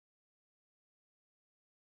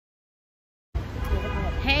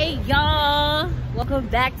Hey y'all, welcome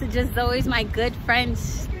back to Just Zoe's, my good friend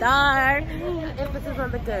Starr. Emphasis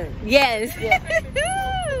on the good. Yes.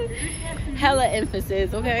 Hella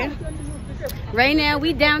emphasis, okay? Right now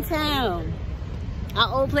we downtown,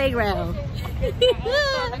 our old playground.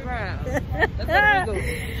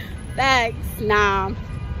 Facts. Nah.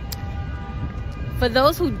 For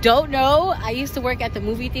those who don't know, I used to work at the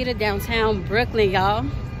movie theater downtown Brooklyn, y'all.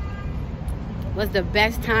 Was the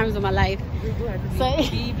best times of my life. So,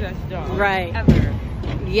 The best job right. ever.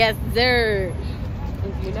 Yes, sir.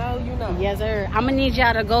 If you know, you know. Yes, sir. I'm gonna need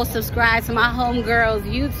y'all to go subscribe to my homegirl's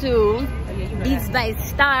YouTube, Beats by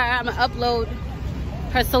Starr. I'm gonna upload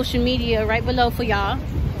her social media right below for y'all,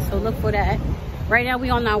 so look for that. Right now we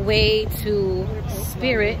on our way to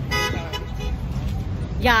Spirit.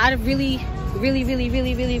 Yeah, I really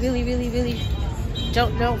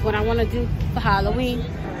don't know what I want to do for Halloween.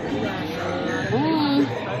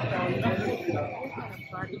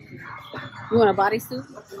 You want a bodysuit?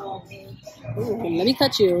 Ooh, let me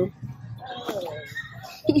cut you.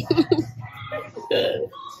 It's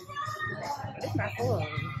not full.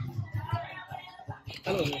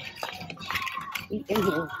 Eat in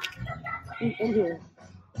here. Eat in here.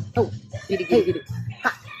 Oh, Get it.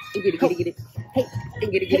 Ha! Get it. Hey,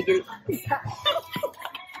 Get it.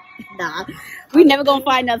 nah, we never gonna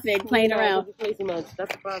find nothing playing around. You play too much.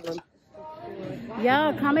 That's the problem.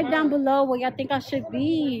 Y'all, comment down below where y'all think I should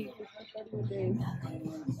be.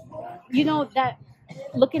 You know that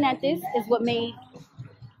looking at this is what made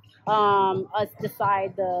us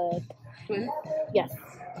decide the yes.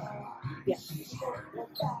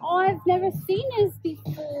 Oh, I've never seen this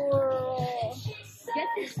before.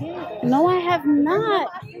 No, I have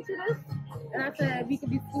not. And I said we could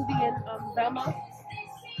be Scooby and Velma.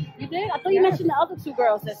 You did? I thought you mentioned the other two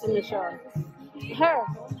girls that's in the show. Her.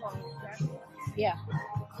 Yeah.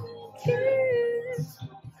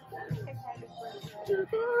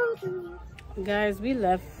 Guys, we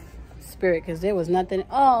left Spirit because there was nothing.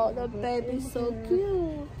 Oh, the baby's so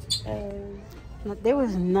cute. There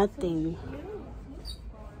was nothing.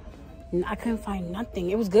 I couldn't find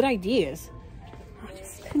nothing. It was good ideas. I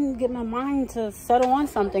just couldn't get my mind to settle on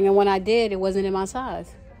something. And when I did, it wasn't in my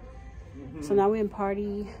size. So now we're in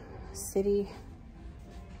Party City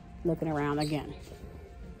looking around again.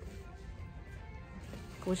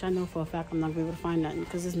 Which I know for a fact I'm not going to be able to find nothing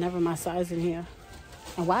because it's never my size in here.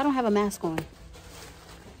 And why I don't have a mask on?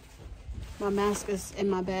 My mask is in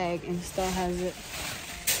my bag and Starr has it.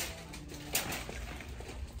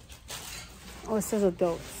 Oh, it says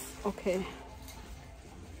adults. Okay.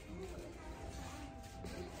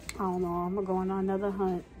 I don't know. I'm going to go on another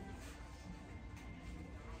hunt.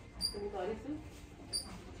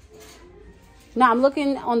 Now I'm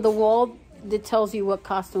looking on the wall that tells you what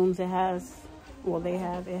costumes it has. Well, it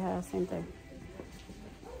has same thing.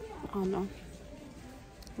 I don't know.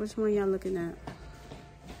 Which one y'all looking at?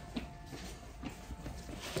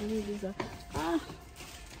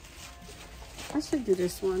 I should do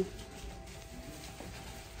this one.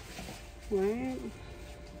 Right?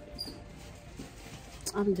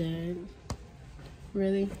 I'm dead.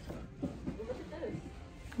 Really?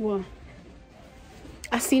 What?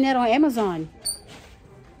 I seen that on Amazon.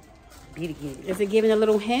 Is it giving a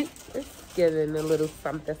little hint? It's giving a little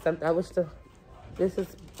something. I wish this is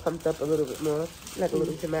pumped up a little bit more, like a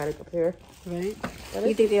little dramatic up here. Right?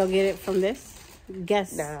 You think they'll get it from this?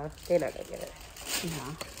 Guess. Nah, they're not gonna get it.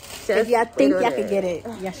 Nah. If y'all think y'all could get it,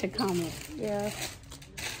 y'all should comment. Yeah.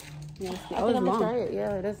 Yeah. I think I'm gonna try it.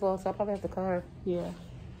 Yeah, it is long, so I'll probably have to car. Yeah.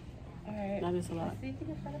 Alright. That is a lot. So you can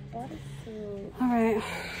just try to Alright.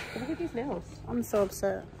 look at these nails. I'm so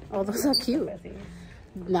upset. Oh, those are cute.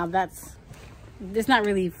 Now it's not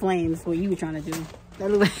really flames what you were trying to do.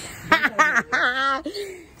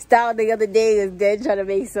 Starr the other day was dead trying to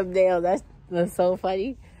make some nails. That's so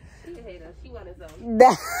funny. She a hater. She wanted some.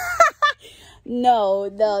 No.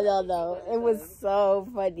 It was so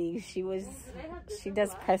funny. She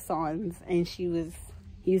does press-ons and she was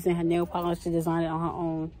using her nail polish to design it on her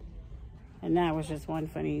own. And that was just one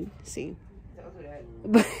funny scene.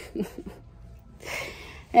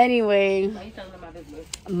 Anyway,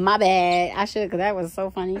 my bad. I should, because that was so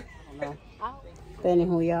funny. I don't know. But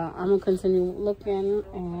anywho, y'all, I'm going to continue looking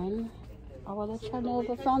and I will let y'all know if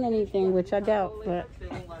I found anything, which I doubt, but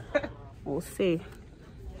we'll see.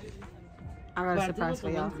 I got a surprise for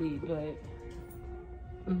y'all.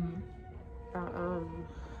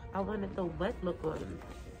 I wanted the wet look on.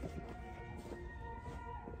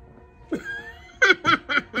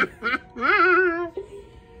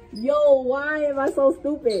 Yo, why am I so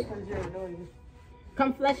stupid?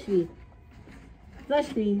 Come flesh me.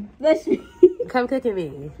 Flesh me. Come cook at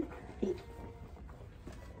me.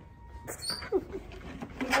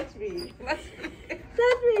 me. Touch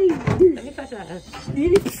me. Let me touch that.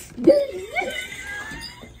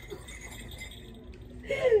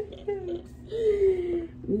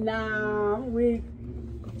 Nah, I'm weak.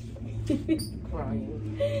 Crying.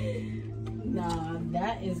 Nah,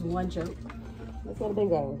 that is one joke. Let's go to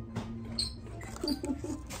bingo.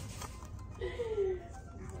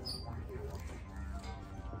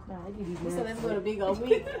 Nah, I need these masks. So let's go to bingo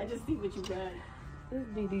week. I just see what you got.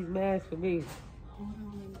 Let's need these masks for me.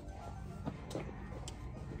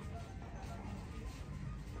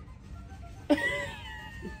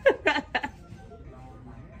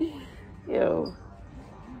 Yo.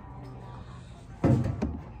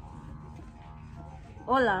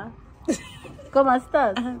 Hola. ¿Cómo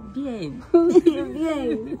estás? Bien.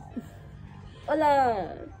 Bien.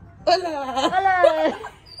 Hola. Hola. Hola.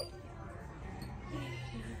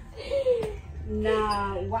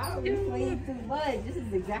 Nah, wow, you're playing too much. This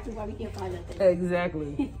is exactly why we can't find nothing.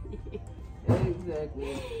 Exactly.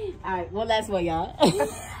 Exactly. All right, one last one, y'all.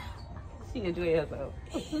 She enjoy herself.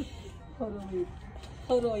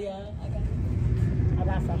 Hold on, y'all. I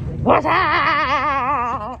got something. What's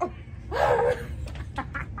up?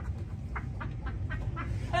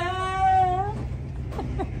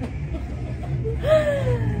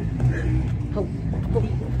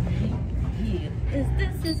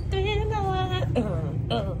 This is thriller.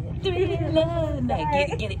 Thriller. Now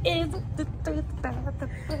get it. Is the thriller.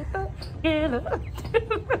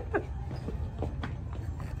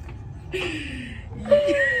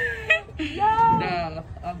 No,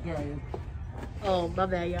 I'm growing. Oh, my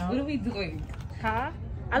bad, y'all. What are we doing? Huh?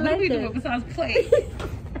 What are we doing besides play?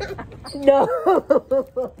 No.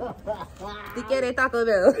 Si quiere Taco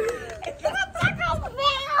Bell.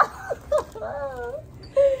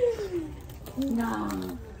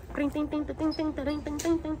 No.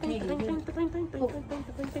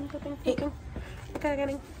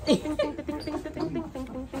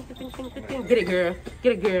 Get it, girl.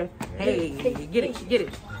 Get it, girl. Hey, get it, get it.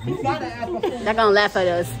 They're gonna laugh at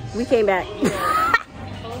us. We came back.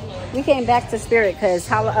 We came back to Spirit because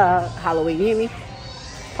Halloween, you hear me?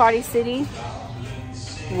 Party City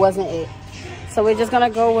wasn't it. So we're just gonna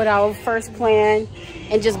go with our first plan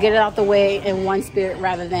and just get it out the way in one Spirit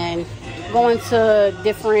rather than going to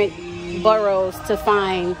different boroughs to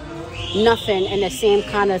find nothing in the same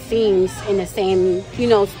kind of themes in the same, you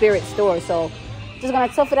know, Spirit store. So just gonna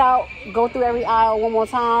tough it out, go through every aisle one more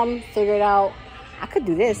time, figure it out. I could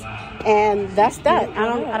do this, and that's that. I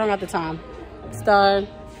don't have the time. Starr,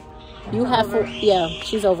 you yeah,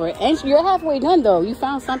 she's over it, and you're halfway done though. You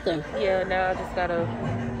found something. Yeah, now I just gotta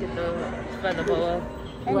get the feather boa.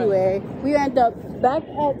 Anyway, we end up back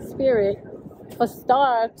at Spirit for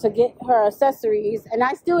Starr to get her accessories, and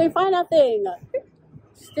I still didn't find nothing.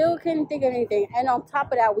 Still couldn't think of anything. And on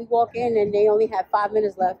top of that, we walk in and they only have 5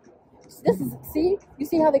 minutes left. This is, see? You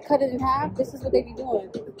see how they cut it in half? This is what they be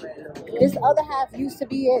doing. This other half used to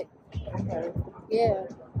be it. Yeah.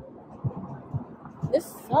 This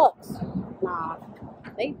sucks. Nah.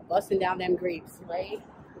 They busting down them grapes, right?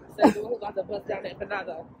 So who's about to bust down that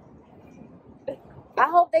panada? I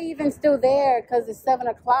hope they even still there because it's 7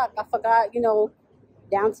 o'clock. I forgot, you know,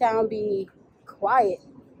 downtown be quiet.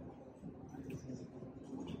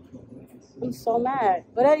 I'm so mad.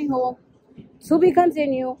 But anywho, to be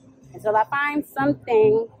continued. Until I find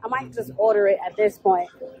something, I might just order it at this point.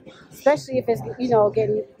 Especially if it's, you know,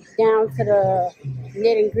 getting down to the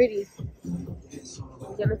nitty gritty.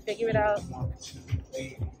 We're gonna figure it out.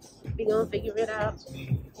 We gonna figure it out.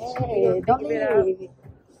 Hey, don't leave.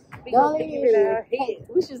 We gonna figure it out. Hey,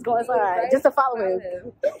 we should just go inside just to follow him.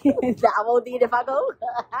 I won't need if I go.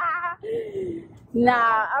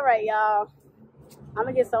 Nah, all right, y'all. I'm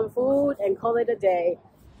gonna get some food and call it a day.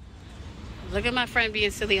 Look at my friend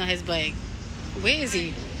being silly on his bike. Where is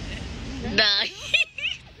he? Nah.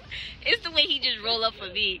 It's the way he just roll up for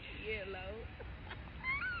me. Yeah, low.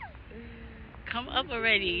 Come up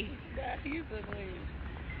already. Nah, he's so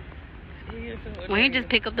Why don't you just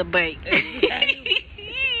pick up the bike?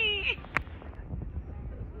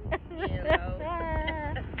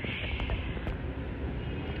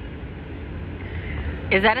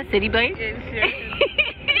 Is that a city bike? Yeah.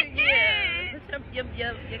 Your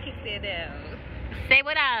kickstand down. Say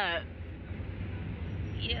what up.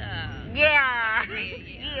 Yeah. Yeah.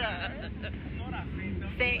 Yeah.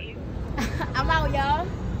 Say. I'm out, y'all.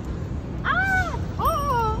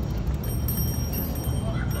 Oh.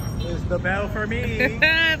 It's the bell for me.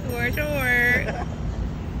 For sure.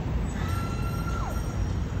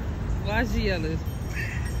 Why is she yelling?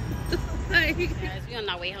 Guys, we on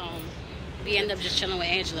our way home. We end up just chilling with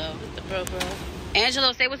Angelo, the bro.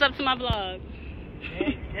 Angelo, say what's up to my vlog.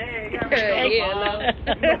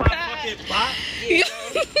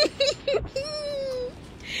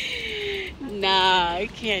 Nah, I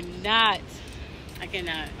cannot. I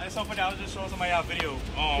cannot. That's so funny. I was just showing somebody our video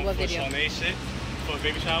What for video? Shanae shit for a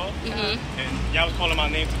baby shower. Mhm. And y'all was calling my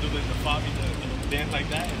name to do the Fabi, the dance like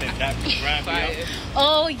that. And then that grabbed me up.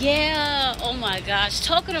 Oh, yeah. Oh, my gosh.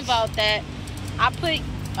 Talking about that, I put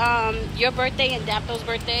your birthday and Dapto's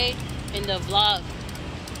birthday in the vlog.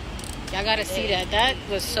 Y'all gotta see that. That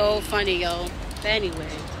was so funny, yo. But anyway.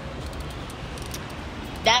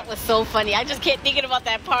 That was so funny. I just kept thinking about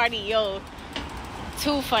that party, yo.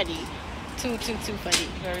 Too funny. Too funny.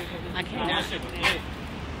 Very funny. I cannot.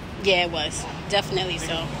 Yeah, it was. Definitely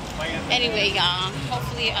so. Anyway, y'all.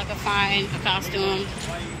 Hopefully I can find a costume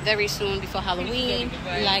very soon before Halloween.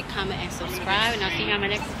 Like, comment, and subscribe. And I'll see you on my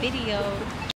next video.